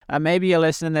And maybe you're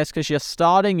listening to this because you're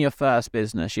starting your first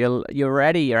business. You're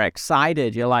ready, you're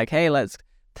excited. You're like, hey, let's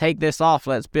take this off.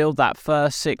 Let's build that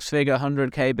first six-figure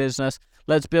 100K business.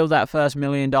 Let's build that first $1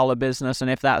 million business.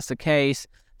 And if that's the case,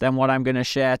 then what I'm going to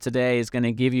share today is going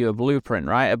to give you a blueprint,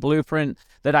 right? A blueprint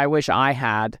that I wish I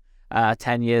had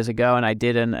 10 years ago and I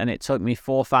didn't. And it took me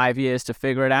 4 or 5 years to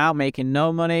figure it out, making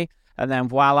no money. And then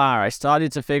voila, I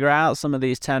started to figure out some of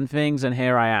these 10 things, and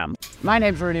here I am. My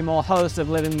name's Rudy Moore, host of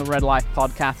Living the Red Life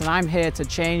podcast, and I'm here to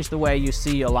change the way you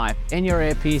see your life in your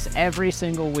earpiece every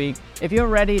single week. If you're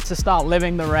ready to start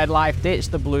living the red life, ditch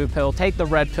the blue pill, take the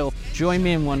red pill, join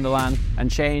me in Wonderland,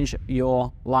 and change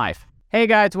your life. Hey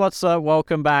guys, what's up?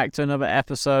 Welcome back to another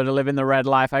episode of Living the Red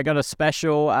Life. I got a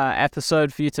special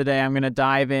episode for you today. I'm going to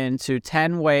dive into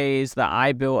 10 ways that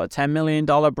I built a $10 million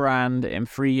brand in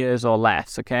 3 years or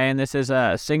less, okay? And this is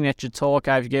a signature talk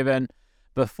I've given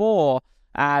before.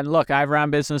 And look, I've ran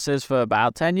businesses for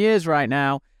about 10 years right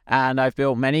now, and I've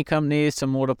built many companies to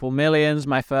multiple millions.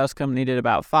 My first company did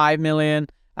about 5 million.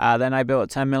 Then I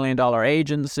built a $10 million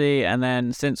agency. And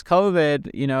then since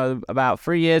COVID, about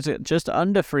 3 years, just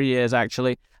under 3 years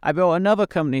actually, I built another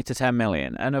company to 10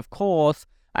 million. And of course,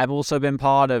 I've also been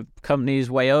part of companies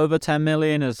way over 10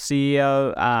 million as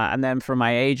CEO. And then from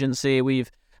my agency, we've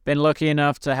been lucky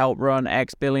enough to help run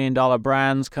X billion-dollar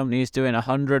brands, companies doing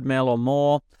 100 mil or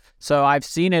more. So I've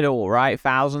seen it all, right?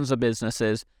 Thousands of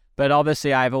businesses. But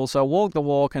obviously, I've also walked the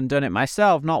walk and done it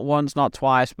myself, not once, not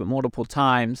twice, but multiple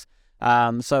times.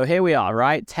 So here we are,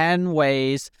 right? 10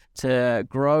 ways to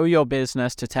grow your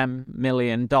business to $10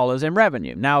 million in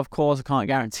revenue. Now, of course, I can't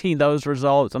guarantee those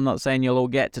results. I'm not saying you'll all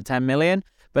get to 10 million,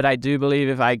 but I do believe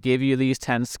if I give you these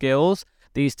 10 skills,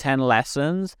 these 10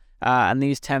 lessons, and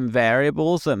these 10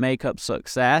 variables that make up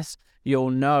success,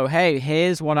 you'll know, hey,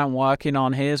 here's what I'm working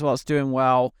on. Here's what's doing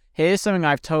well. Here's something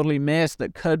I've totally missed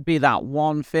that could be that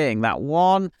one thing, that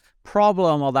one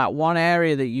problem or that one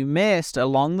area that you missed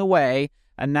along the way.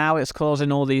 And now it's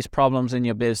causing all these problems in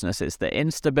your business. It's the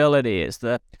instability. It's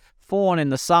the thorn in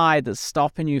the side that's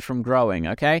stopping you from growing,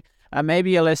 okay? And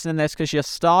maybe you're listening to this because you're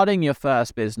starting your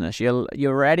first business.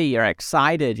 You're ready. You're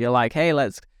excited. You're like, hey,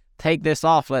 let's take this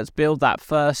off. Let's build that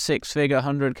first six-figure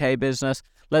 100K business.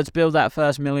 Let's build that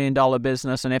first $1 million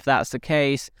business. And if that's the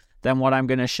case, then what I'm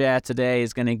going to share today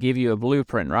is going to give you a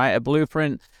blueprint, right? A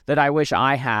blueprint that I wish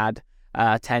I had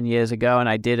 10 years ago and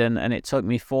I didn't, and it took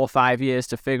me 4 or 5 years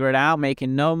to figure it out,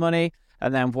 making no money.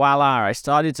 And then voila, I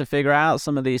started to figure out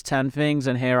some of these 10 things,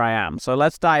 and here I am. So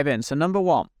let's dive in. So number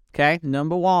one,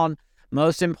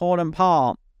 most important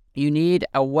part, you need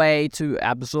a way to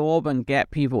absorb and get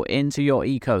people into your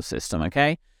ecosystem,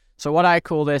 okay? So what I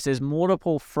call this is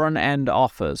multiple front-end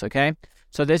offers, okay?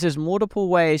 So this is multiple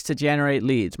ways to generate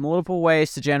leads, multiple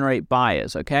ways to generate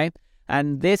buyers, okay?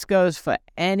 And this goes for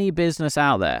any business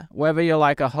out there, whether you're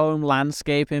like a home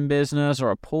landscaping business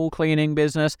or a pool cleaning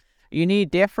business. You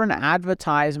need different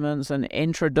advertisements and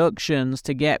introductions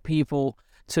to get people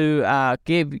to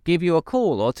give you a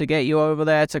call or to get you over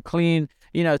there to clean,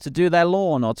 to do their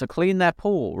lawn or to clean their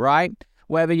pool, right?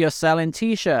 Whether you're selling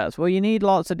t-shirts, well, you need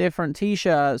lots of different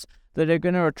t-shirts that are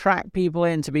going to attract people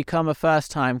in to become a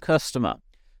first-time customer.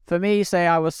 For me, say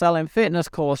I was selling fitness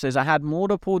courses, I had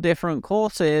multiple different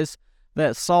courses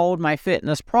that sold my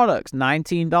fitness products,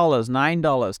 $19, $9,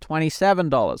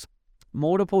 $27,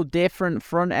 multiple different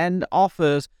front-end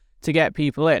offers to get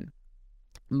people in.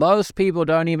 Most people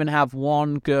don't even have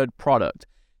one good product.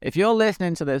 If you're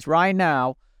listening to this right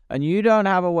now and you don't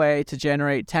have a way to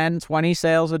generate 10, 20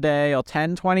 sales a day or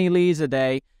 10, 20 leads a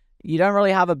day, you don't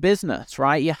really have a business,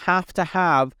 right? You have to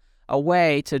have a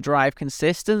way to drive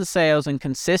consistent sales and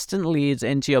consistent leads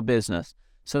into your business.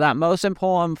 So that most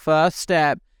important first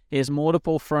step is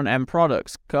multiple front-end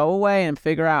products. Go away and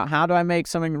figure out, how do I make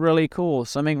something really cool,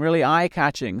 something really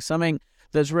eye-catching, something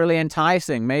that's really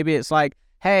enticing. Maybe it's like,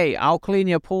 hey, I'll clean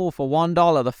your pool for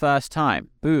 $1 the first time.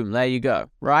 Boom, there you go,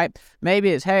 right? Maybe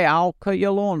it's, hey, I'll cut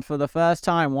your lawn for the first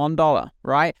time, $1,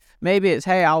 right? Maybe it's,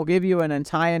 hey, I'll give you an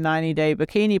entire 90-day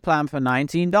bikini plan for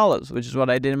 $19, which is what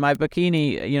I did in my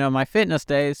bikini, my fitness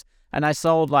days, and I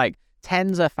sold like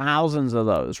tens of thousands of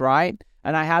those, right?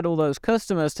 And I had all those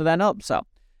customers to then upsell.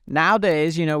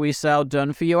 Nowadays, we sell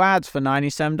done-for-you ads for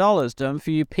 $97,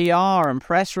 done-for-you PR and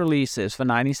press releases for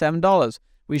 $97.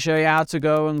 We show you how to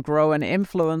go and grow an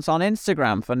influence on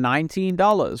Instagram for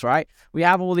 $19, right? We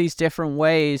have all these different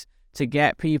ways to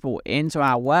get people into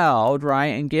our world, right?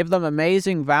 And give them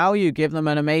amazing value, give them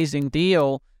an amazing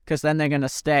deal, because then they're going to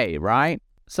stay, right?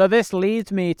 So this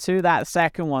leads me to that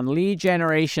second one, lead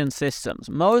generation systems.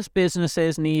 Most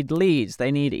businesses need leads. They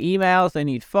need emails, they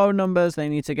need phone numbers, they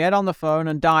need to get on the phone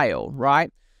and dial, right?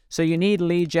 So you need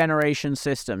lead generation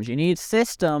systems. You need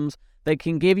systems that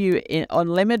can give you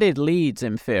unlimited leads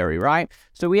in theory, right?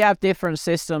 So we have different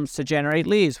systems to generate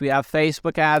leads. We have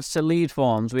Facebook ads to lead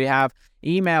forms. We have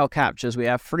email captures. We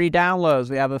have free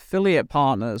downloads. We have affiliate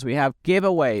partners. We have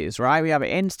giveaways, right? We have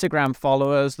Instagram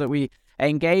followers that we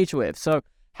engage with. So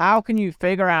how can you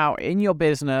figure out in your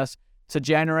business to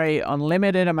generate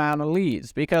unlimited amount of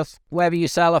leads? Because whether you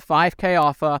sell a 5K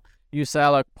offer, you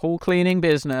sell a pool cleaning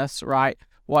business, right?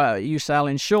 Well, you sell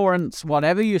insurance,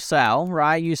 whatever you sell,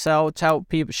 right? You show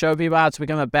people how to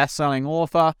become a best-selling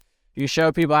author. You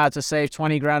show people how to save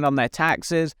 20 grand on their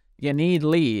taxes. You need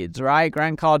leads, right?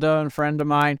 Grant Cardone, friend of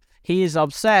mine, he's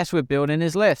obsessed with building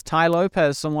his list. Ty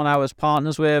Lopez, someone I was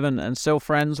partners with and still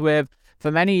friends with for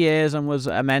many years and was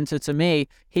a mentor to me,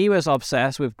 he was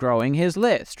obsessed with growing his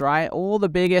list, right? All the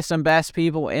biggest and best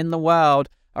people in the world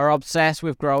are obsessed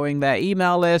with growing their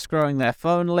email list, growing their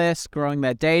phone list, growing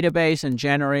their database, and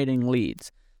generating leads.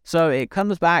 So it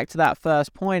comes back to that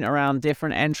first point around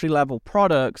different entry-level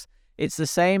products. It's the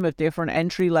same with different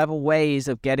entry-level ways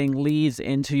of getting leads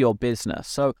into your business.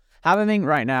 So have a think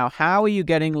right now, how are you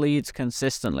getting leads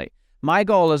consistently? My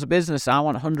goal as a business, I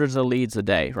want hundreds of leads a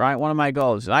day, right? One of my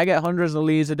goals is I get hundreds of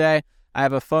leads a day. I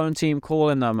have a phone team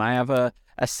calling them. I have a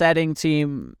setting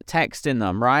team texting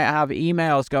them, right? I have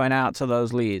emails going out to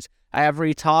those leads. I have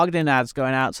retargeting ads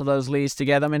going out to those leads to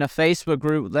get them in a Facebook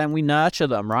group. Then we nurture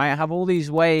them, right? I have all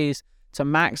these ways to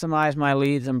maximize my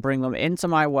leads and bring them into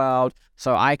my world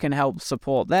so I can help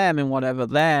support them in whatever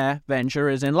their venture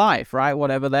is in life, right?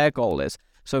 Whatever their goal is.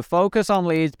 So focus on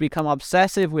leads, become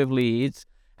obsessive with leads,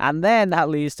 and then that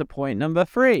leads to point number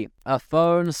 3, a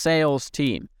phone sales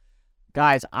team.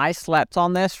 Guys, I slept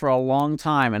on this for a long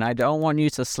time, and I don't want you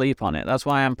to sleep on it. That's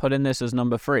why I'm putting this as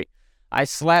number 3. I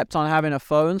slept on having a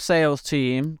phone sales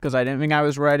team because I didn't think I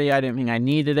was ready. I didn't think I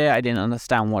needed it. I didn't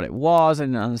understand what it was. I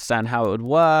didn't understand how it would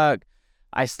work.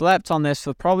 I slept on this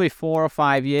for probably 4 or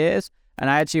 5 years, and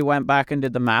I actually went back and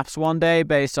did the maths one day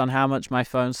based on how much my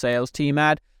phone sales team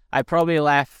had. I probably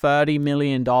left $30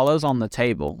 million on the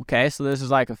table, okay? So this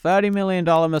is like a $30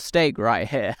 million mistake right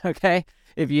here, okay?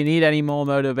 If you need any more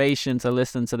motivation to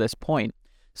listen to this point.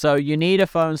 So you need a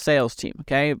phone sales team,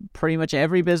 okay? Pretty much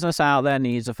every business out there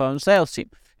needs a phone sales team.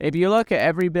 If you look at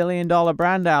every billion-dollar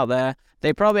brand out there,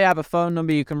 they probably have a phone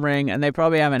number you can ring, and they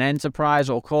probably have an enterprise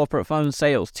or corporate phone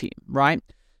sales team, right?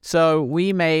 So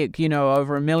we make,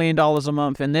 over $1 million a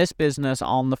month in this business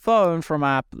on the phone from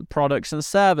our products and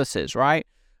services, right?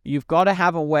 You've got to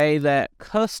have a way that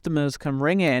customers can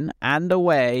ring in and a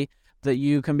way that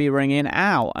you can be ringing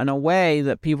out, and a way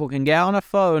that people can get on a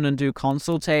phone and do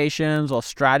consultations or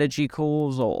strategy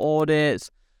calls or audits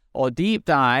or deep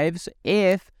dives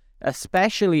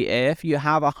especially if you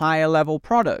have a higher level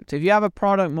product. If you have a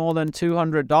product more than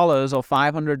 $200 or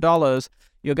 $500,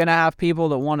 you're going to have people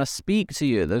that want to speak to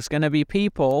you. There's going to be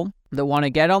people that want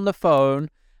to get on the phone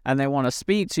and they want to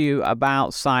speak to you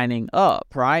about signing up,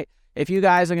 right? If you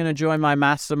guys are going to join my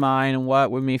mastermind and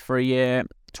work with me for a year,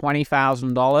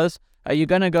 $20,000, are you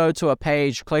going to go to a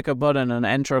page, click a button, and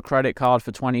enter a credit card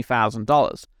for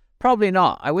 $20,000? Probably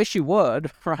not. I wish you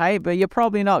would, right? But you're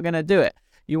probably not going to do it.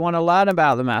 You want to learn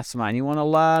about the mastermind. You want to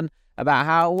learn about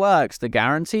how it works, the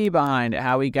guarantee behind it,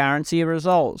 how we guarantee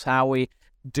results, how we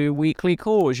do weekly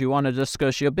calls. You want to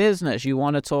discuss your business. You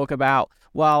want to talk about,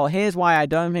 well, here's why I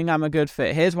don't think I'm a good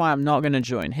fit. Here's why I'm not going to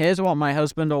join. Here's what my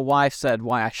husband or wife said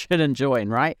why I shouldn't join,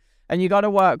 right? And you got to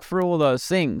work through all those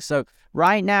things. So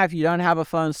right now, if you don't have a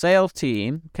phone sales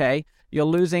team, okay, you're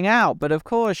losing out. But of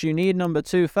course, you need number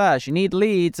 2 first. You need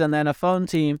leads and then a phone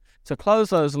team to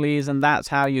close those leads, and that's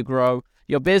how you grow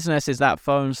your business, is that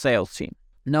phone sales team.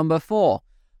 Number 4,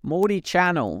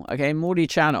 multi-channel. Okay,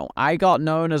 multi-channel. I got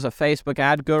known as a Facebook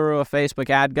ad guru, a Facebook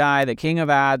ad guy, the king of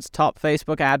ads, top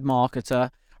Facebook ad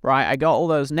marketer, right? I got all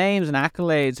those names and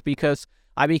accolades because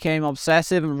I became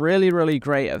obsessive and really, really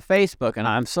great at Facebook, and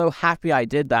I'm so happy I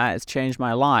did that. It's changed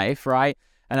my life, right?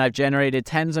 And I've generated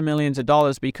tens of millions of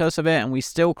dollars because of it, and we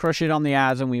still crush it on the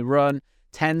ads, and we run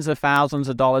tens of thousands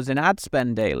of dollars in ad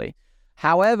spend daily.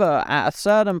 However, at a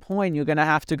certain point, you're going to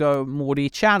have to go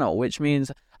multi-channel, which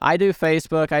means I do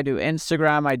Facebook, I do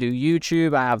Instagram, I do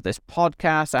YouTube, I have this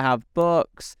podcast, I have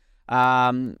books,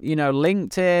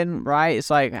 LinkedIn, right? It's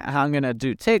like I'm going to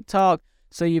do TikTok.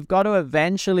 So you've got to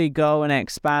eventually go and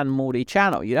expand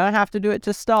multi-channel. You don't have to do it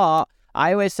to start.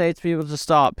 I always say to people to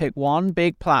start, pick one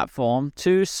big platform,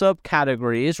 2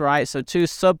 subcategories, right? So 2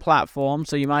 sub-platforms.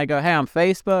 So you might go, hey, I'm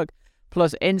Facebook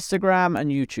plus Instagram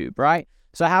and YouTube, right?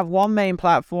 So have one main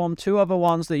platform, 2 other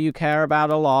ones that you care about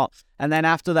a lot. And then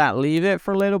after that, leave it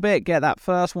for a little bit, get that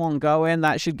first one going.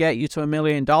 That should get you to $1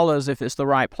 million if it's the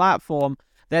right platform.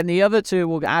 Then the other two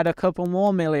will add a couple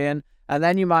more million, and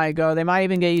then you might go, they might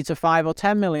even get you to 5 or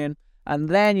 10 million. And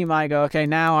then you might go, okay,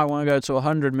 now I want to go to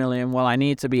 100 million. Well, I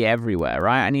need to be everywhere,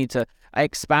 right? I need to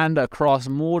expand across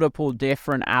multiple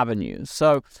different avenues.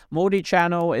 So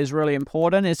multi-channel is really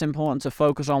important. It's important to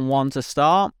focus on one to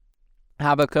start,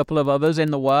 have a couple of others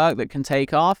in the work that can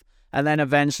take off, and then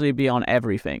eventually be on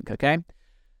everything, okay?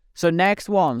 So next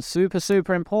one,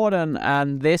 super important,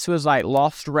 and this was like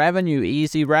lost revenue,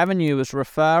 easy revenue, was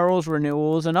referrals,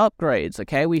 renewals, and upgrades,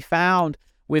 okay? We found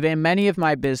within many of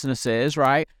my businesses,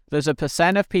 right, there's a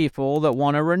percent of people that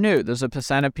want to renew. There's a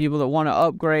percent of people that want to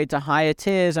upgrade to higher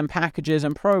tiers and packages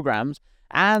and programs.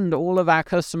 And all of our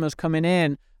customers coming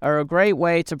in are a great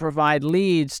way to provide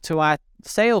leads to our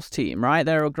sales team, right?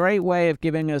 They're a great way of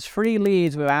giving us free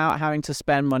leads without having to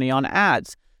spend money on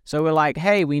ads. So we're like,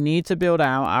 hey, we need to build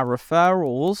out our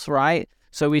referrals, right?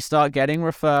 So we start getting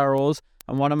referrals.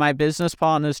 And one of my business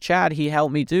partners, Chad, he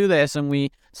helped me do this. And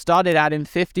we started adding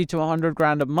 50 to 100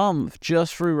 grand a month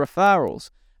just through referrals.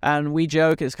 And we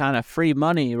joke it's kind of free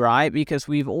money, right? Because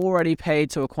we've already paid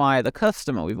to acquire the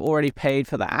customer. We've already paid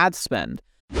for the ad spend.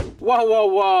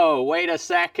 Whoa, wait a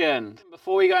second.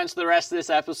 Before we go into the rest of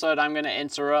this episode, I'm going to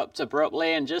interrupt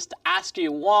abruptly and just ask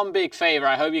you one big favor.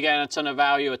 I hope you're getting a ton of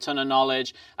value, a ton of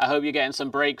knowledge. I hope you're getting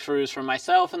some breakthroughs from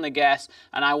myself and the guests,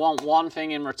 and I want one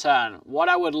thing in return. What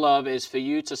I would love is for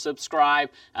you to subscribe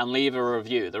and leave a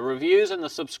review. The reviews and the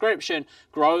subscription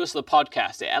grows the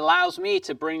podcast. It allows me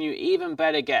to bring you even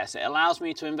better guests. It allows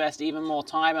me to invest even more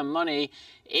time and money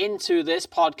into this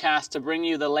podcast to bring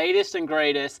you the latest and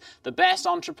greatest, the best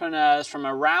entrepreneurs from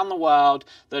around the world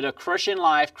that are crushing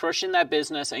life, crushing their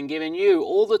business, and giving you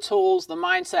all the tools, the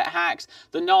mindset hacks,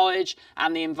 the knowledge,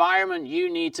 and the environment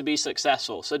you need to be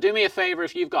successful. So do me a favor,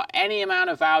 if you've got any amount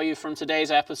of value from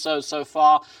today's episode so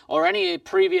far, or any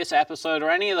previous episode, or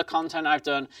any of the content I've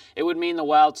done, it would mean the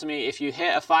world to me if you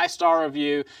hit a 5-star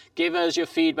review, give us your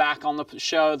feedback on the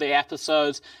show, the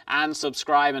episodes, and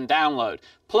subscribe and download.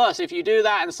 Plus, if you do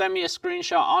that and send me a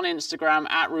screenshot on Instagram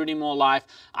at RudyMooreLife,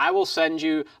 I will send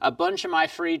you a bunch of my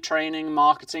free training,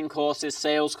 marketing courses,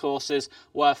 sales courses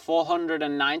worth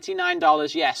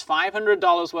 $499. Yes,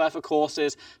 $500 worth of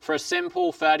courses for a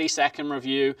simple 30-second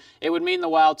review. It would mean the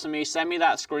world to me. Send me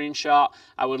that screenshot.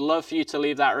 I would love for you to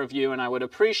leave that review, and I would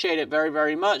appreciate it very,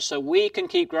 very much so we can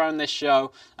keep growing this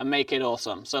show and make it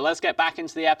awesome. So let's get back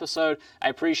into the episode. I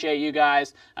appreciate you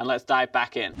guys, and let's dive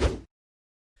back in.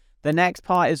 The next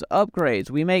part is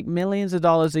upgrades. We make millions of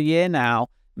dollars a year now,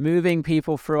 moving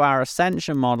people through our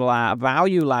ascension model, our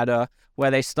value ladder,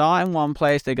 where they start in one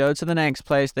place, they go to the next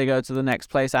place, they go to the next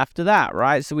place after that,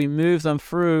 right? So we move them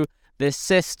through this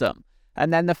system.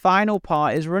 And then the final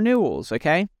part is renewals,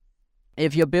 okay?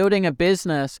 If you're building a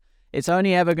business, it's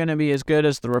only ever going to be as good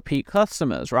as the repeat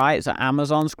customers, right? So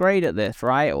Amazon's great at this,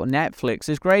 right? Or Netflix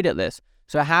is great at this.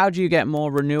 So how do you get more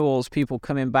renewals, people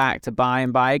coming back to buy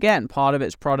and buy again? Part of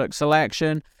it's product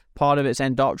selection, part of it's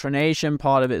indoctrination,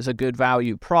 part of it's a good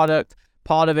value product,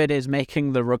 part of it is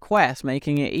making the request,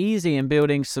 making it easy and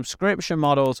building subscription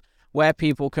models where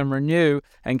people can renew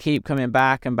and keep coming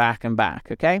back and back and back,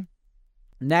 okay?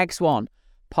 Next one,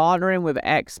 partnering with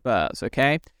experts,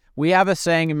 okay? We have a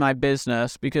saying in my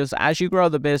business, because as you grow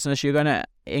the business, you're going to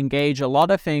engage a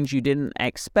lot of things you didn't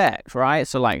expect, right?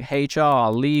 So like HR,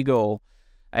 legal,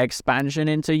 expansion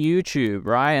into YouTube,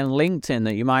 right? And LinkedIn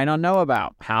that you might not know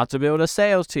about, how to build a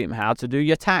sales team, how to do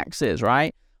your taxes,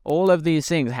 right? All of these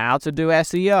things, how to do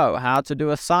SEO, how to do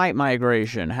a site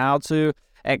migration, how to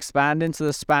expand into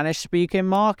the Spanish speaking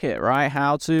market, right?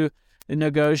 How to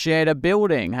negotiate a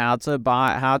building, how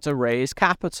to raise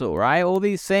capital, right? All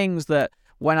these things that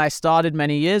when I started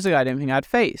many years ago, I didn't think I'd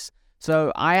face.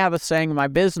 So I have a saying in my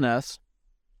business,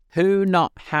 who,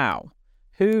 not how.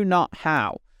 Who, not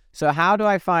how. So how do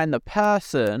I find the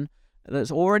person that's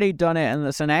already done it and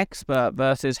that's an expert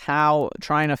versus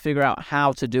trying to figure out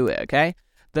how to do it, okay?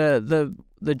 The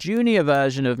junior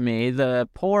version of me, the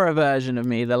poorer version of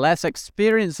me, the less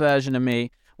experienced version of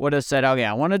me would have said, okay,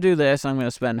 I want to do this. I'm going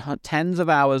to spend tens of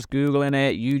hours Googling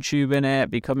it, YouTubing it,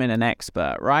 becoming an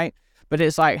expert, right? But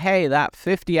it's like, hey, that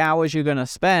 50 hours you're going to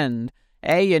spend,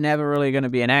 you're never really going to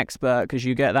be an expert because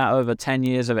you get that over 10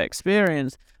 years of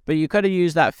experience. But you could have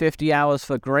used that 50 hours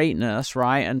for greatness,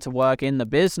 right? And to work in the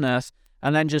business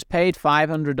and then just paid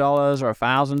 $500 or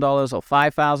 $1,000 or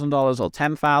 $5,000 or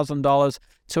 $10,000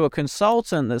 to a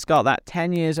consultant that's got that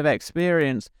 10 years of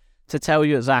experience to tell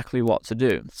you exactly what to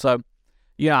do. So,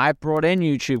 I brought in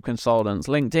YouTube consultants,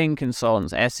 LinkedIn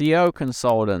consultants, SEO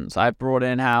consultants. I brought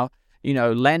in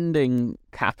lending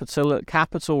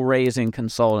capital raising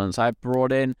consultants. I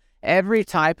brought in every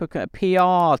type of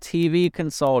PR, TV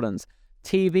consultants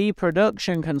TV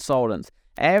production consultants,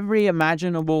 every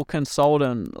imaginable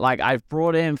consultant, like I've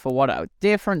brought in for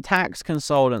different tax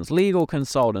consultants, legal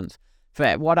consultants.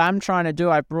 For what I'm trying to do,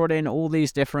 I've brought in all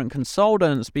these different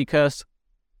consultants because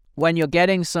when you're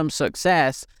getting some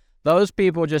success, those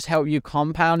people just help you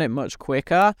compound it much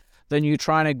quicker than you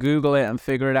trying to Google it and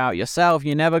figure it out yourself.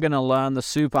 You're never going to learn the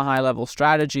super high level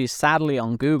strategies, sadly,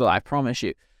 on Google, I promise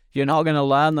you. You're not going to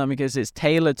learn them because it's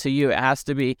tailored to you. It has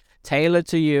to be tailored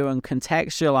to you and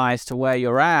contextualized to where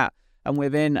you're at. And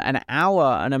within an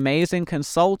hour, an amazing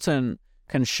consultant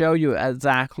can show you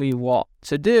exactly what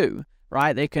to do,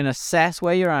 right? They can assess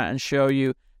where you're at and show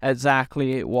you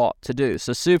exactly what to do.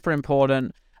 So super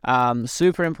important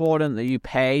that you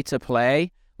pay to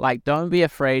play. Like, don't be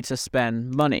afraid to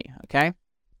spend money, okay?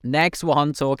 Next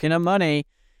one, talking of money,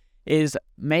 is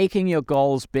making your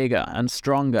goals bigger and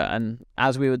stronger. And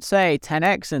as we would say,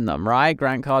 10x in them, right?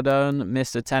 Grant Cardone,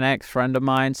 Mr. 10x, friend of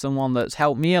mine, someone that's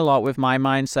helped me a lot with my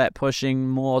mindset, pushing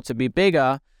more to be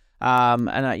bigger.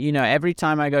 Every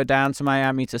time I go down to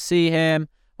Miami to see him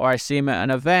or I see him at an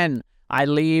event, I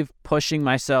leave pushing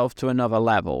myself to another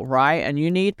level, right? And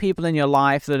you need people in your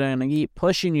life that are going to keep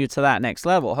pushing you to that next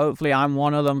level. Hopefully I'm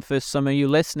one of them for some of you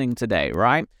listening today,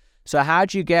 right? So how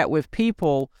do you get with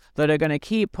people that are going to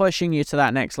keep pushing you to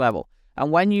that next level?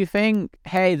 And when you think,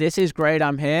 hey, this is great,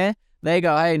 I'm here, they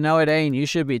go, hey, no, it ain't. You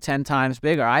should be 10 times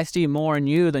bigger. I see more in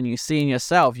you than you see in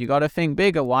yourself. You got to think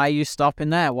bigger. Why are you stopping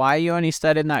there? Why are you only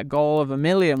setting that goal of 1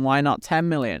 million? Why not 10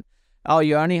 million? Oh,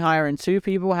 you're only hiring 2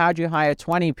 people? How'd you hire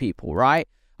 20 people, right?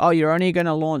 Oh, you're only going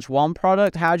to launch 1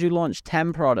 product? How'd you launch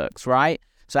 10 products, right?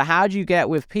 So how do you get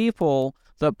with people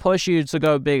that push you to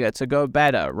go bigger, to go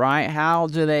better, right? How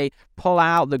do they pull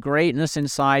out the greatness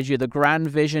inside you, the grand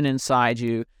vision inside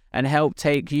you, and help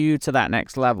take you to that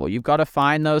next level? You've got to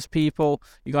find those people.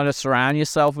 You got to surround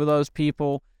yourself with those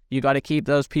people. You got to keep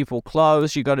those people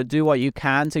close. You got to do what you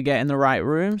can to get in the right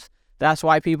rooms. That's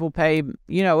why people pay,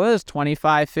 us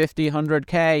 25, 50,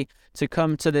 100K to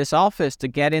come to this office, to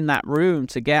get in that room,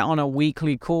 to get on a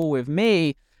weekly call with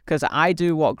me, because I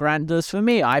do what Grant does for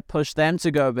me. I push them to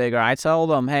go bigger. I tell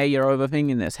them, hey, you're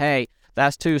overthinking this. Hey,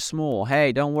 that's too small.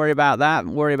 Hey, don't worry about that.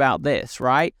 Worry about this,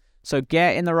 right? So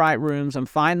get in the right rooms and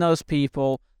find those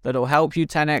people that will help you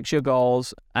 10x your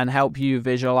goals and help you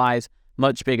visualize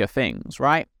much bigger things,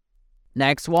 right?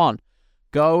 Next one.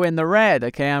 Go in the red.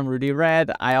 Okay, I'm Rudy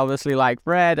Red. I obviously like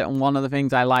red, and one of the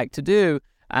things I like to do,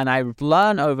 and I've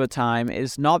learned over time,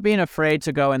 is not being afraid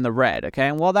to go in the red. Okay,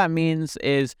 and what that means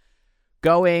is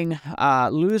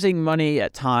losing money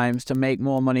at times to make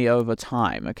more money over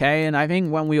time. Okay, and I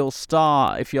think when we all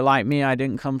start, if you're like me, I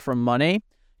didn't come from money.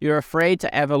 You're afraid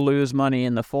to ever lose money,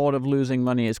 and the thought of losing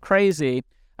money is crazy.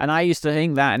 And I used to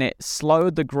think that, and it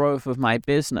slowed the growth of my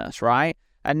business, right?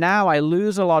 And now I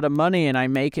lose a lot of money and I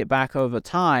make it back over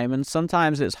time. And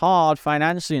sometimes it's hard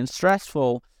financially and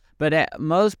stressful, but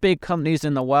most big companies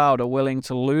in the world are willing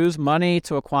to lose money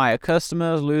to acquire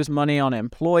customers, lose money on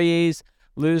employees,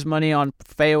 lose money on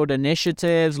failed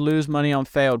initiatives, lose money on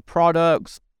failed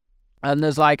products. And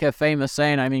there's like a famous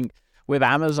saying, I mean, with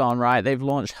Amazon, right? They've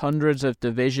launched hundreds of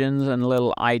divisions and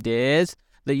little ideas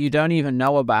that you don't even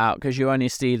know about because you only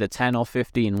see the 10 or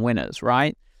 15 winners,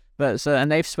 right?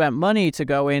 And they've spent money to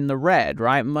go in the red,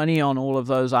 right? Money on all of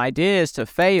those ideas to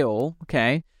fail,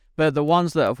 okay? But the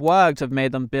ones that have worked have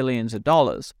made them billions of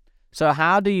dollars. So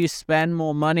how do you spend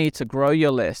more money to grow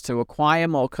your list, to acquire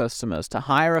more customers, to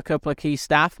hire a couple of key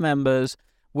staff members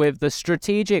with the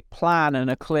strategic plan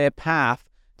and a clear path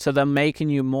to them making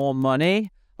you more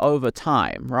money over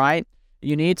time, right?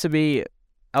 You need to be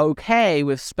okay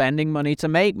with spending money to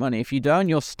make money. If you don't,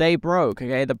 you'll stay broke,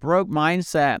 okay? The broke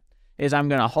mindset is I'm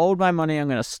going to hold my money, I'm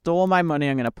going to store my money,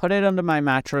 I'm going to put it under my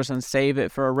mattress and save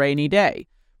it for a rainy day,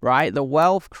 right? The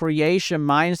wealth creation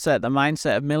mindset, the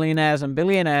mindset of millionaires and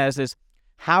billionaires is,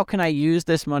 how can I use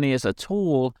this money as a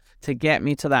tool to get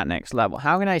me to that next level?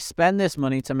 How can I spend this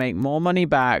money to make more money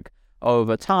back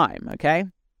over time, okay?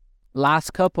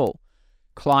 Last couple,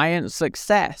 client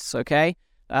success, okay?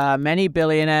 Many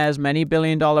billionaires, many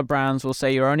billion-dollar brands will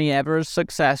say you're only ever as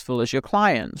successful as your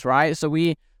clients, right? So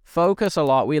we focus a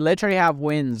lot. We literally have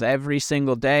wins every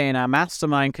single day in our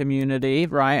mastermind community,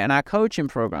 right? And our coaching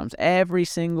programs every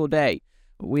single day.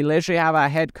 We literally have our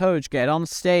head coach get on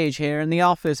stage here in the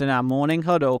office in our morning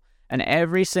huddle, and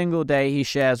every single day he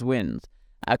shares wins.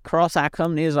 Across our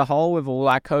company as a whole, with all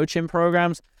our coaching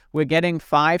programs, we're getting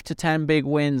 5 to 10 big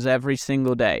wins every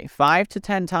single day. 5 to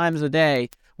 10 times a day,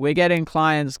 we're getting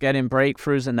clients getting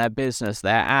breakthroughs in their business,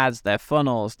 their ads, their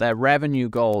funnels, their revenue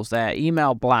goals, their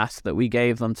email blasts that we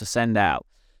gave them to send out.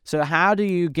 So how do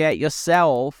you get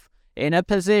yourself in a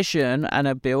position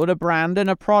and build a brand and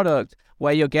a product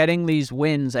where you're getting these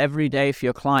wins every day for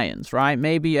your clients, right?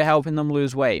 Maybe you're helping them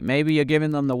lose weight. Maybe you're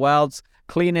giving them the world's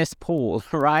cleanest pool,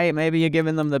 right? Maybe you're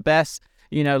giving them the best,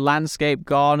 landscape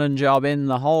garden job in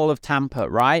the whole of Tampa,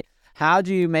 right? How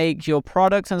do you make your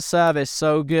product and service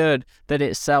so good that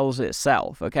it sells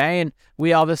itself, okay? And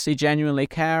we obviously genuinely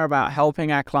care about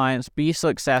helping our clients be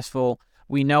successful.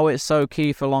 We know it's so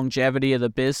key for longevity of the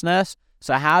business.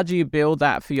 So how do you build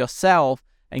that for yourself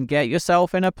and get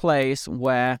yourself in a place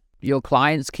where your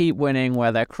clients keep winning,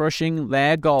 where they're crushing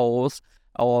their goals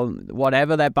or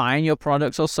whatever they're buying your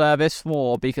products or service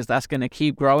for, because that's going to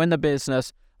keep growing the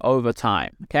business over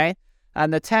time, okay?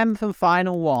 And the 10th and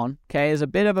final one, okay, is a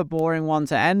bit of a boring one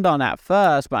to end on at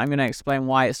first, but I'm going to explain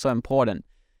why it's so important.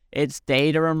 It's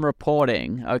data and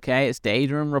reporting, okay? It's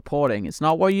data and reporting. It's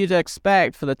not what you'd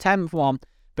expect for the 10th one,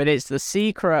 but it's the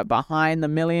secret behind the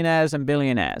millionaires and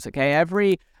billionaires, okay?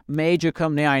 Every major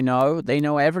company I know, they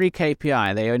know every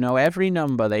KPI, they know every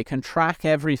number, they can track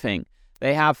everything.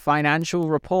 They have financial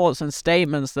reports and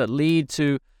statements that lead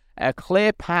to a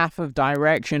clear path of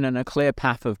direction and a clear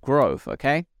path of growth,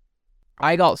 okay?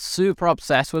 I got super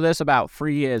obsessed with this about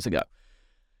 3 years ago.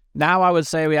 Now I would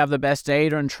say we have the best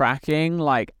data and tracking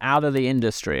like out of the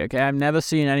industry, okay? I've never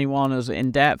seen anyone as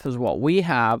in-depth as what we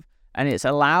have, and it's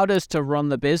allowed us to run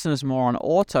the business more on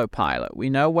autopilot. We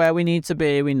know where we need to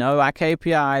be. We know our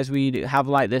KPIs. We have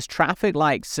like this traffic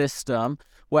light system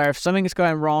where if something's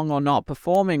going wrong or not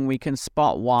performing, we can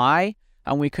spot why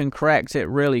and we can correct it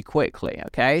really quickly,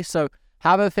 okay? So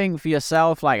have a think for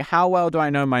yourself, like how well do I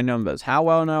know my numbers? How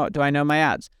well do I know my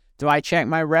ads? Do I check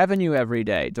my revenue every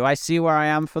day? Do I see where I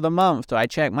am for the month? Do I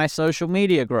check my social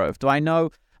media growth? Do I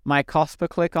know my cost per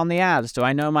click on the ads? Do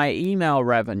I know my email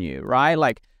revenue, right?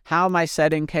 Like, how am I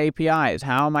setting KPIs?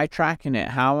 How am I tracking it?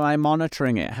 How am I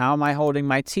monitoring it? How am I holding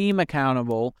my team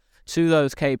accountable to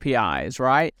those KPIs,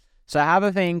 right? So have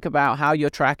a think about how you're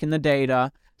tracking the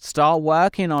data. Start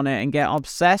working on it and get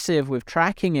obsessive with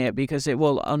tracking it, because it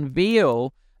will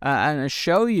unveil and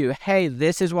show you, hey,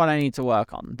 this is what I need to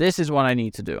work on. This is what I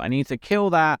need to do. I need to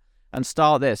kill that and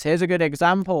start this. Here's a good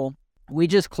example. We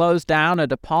just closed down a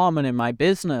department in my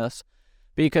business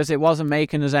because it wasn't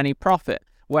making us any profit.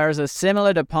 Whereas a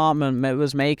similar department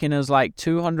was making us like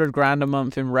 200 grand a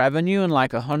month in revenue and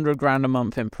like 100 grand a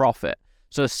month in profit.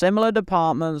 So similar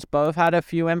departments, both had a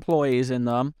few employees in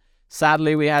them.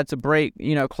 Sadly, we had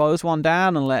to close one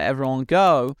down and let everyone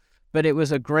go. But it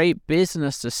was a great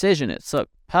business decision. It took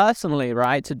personally,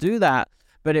 right, to do that.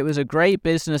 But it was a great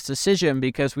business decision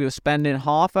because we were spending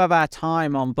half of our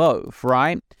time on both,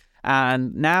 right?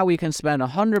 And now we can spend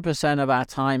 100% of our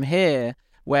time here,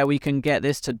 where we can get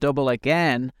this to double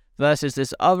again versus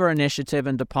this other initiative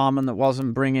and department that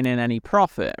wasn't bringing in any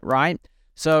profit, right?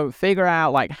 So figure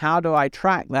out like, how do I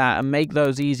track that and make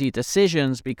those easy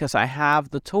decisions, because I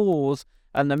have the tools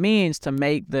and the means to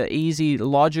make the easy,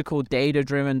 logical,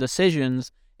 data-driven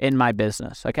decisions in my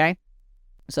business, okay?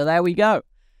 So there we go.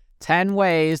 10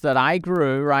 ways that I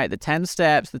grew, right? The 10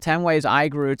 steps, the 10 ways I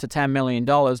grew to $10 million,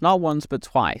 not once, but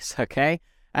twice, okay?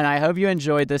 And I hope you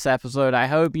enjoyed this episode. I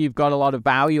hope you've got a lot of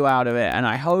value out of it. And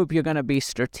I hope you're going to be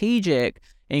strategic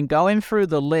in going through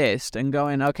the list and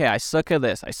going, okay, I suck at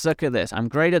this. I suck at this. I'm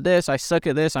great at this. I suck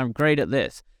at this. I'm great at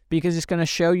this. Because it's going to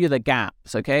show you the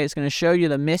gaps, okay? It's going to show you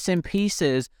the missing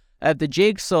pieces of the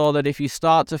jigsaw that if you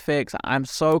start to fix, I'm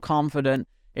so confident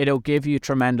it'll give you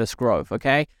tremendous growth,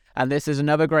 okay? And this is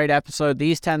another great episode.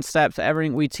 These 10 steps,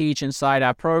 everything we teach inside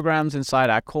our programs, inside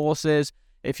our courses.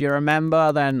 If you're a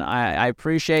member, then I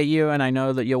appreciate you, and I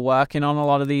know that you're working on a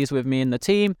lot of these with me and the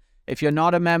team. If you're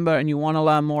not a member and you want to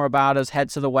learn more about us, head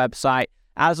to the website.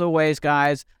 As always,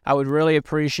 guys, I would really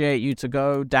appreciate you to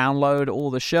go download all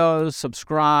the shows,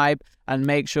 subscribe, and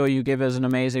make sure you give us an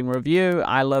amazing review.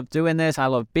 I love doing this. I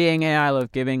love being here. I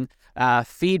love giving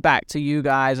feedback to you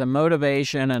guys and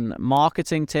motivation and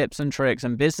marketing tips and tricks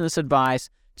and business advice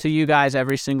to you guys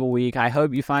every single week. I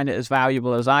hope you find it as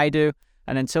valuable as I do.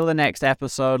 And until the next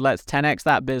episode, let's 10x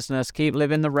that business, keep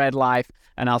living the red life,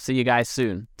 and I'll see you guys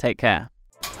soon. Take care.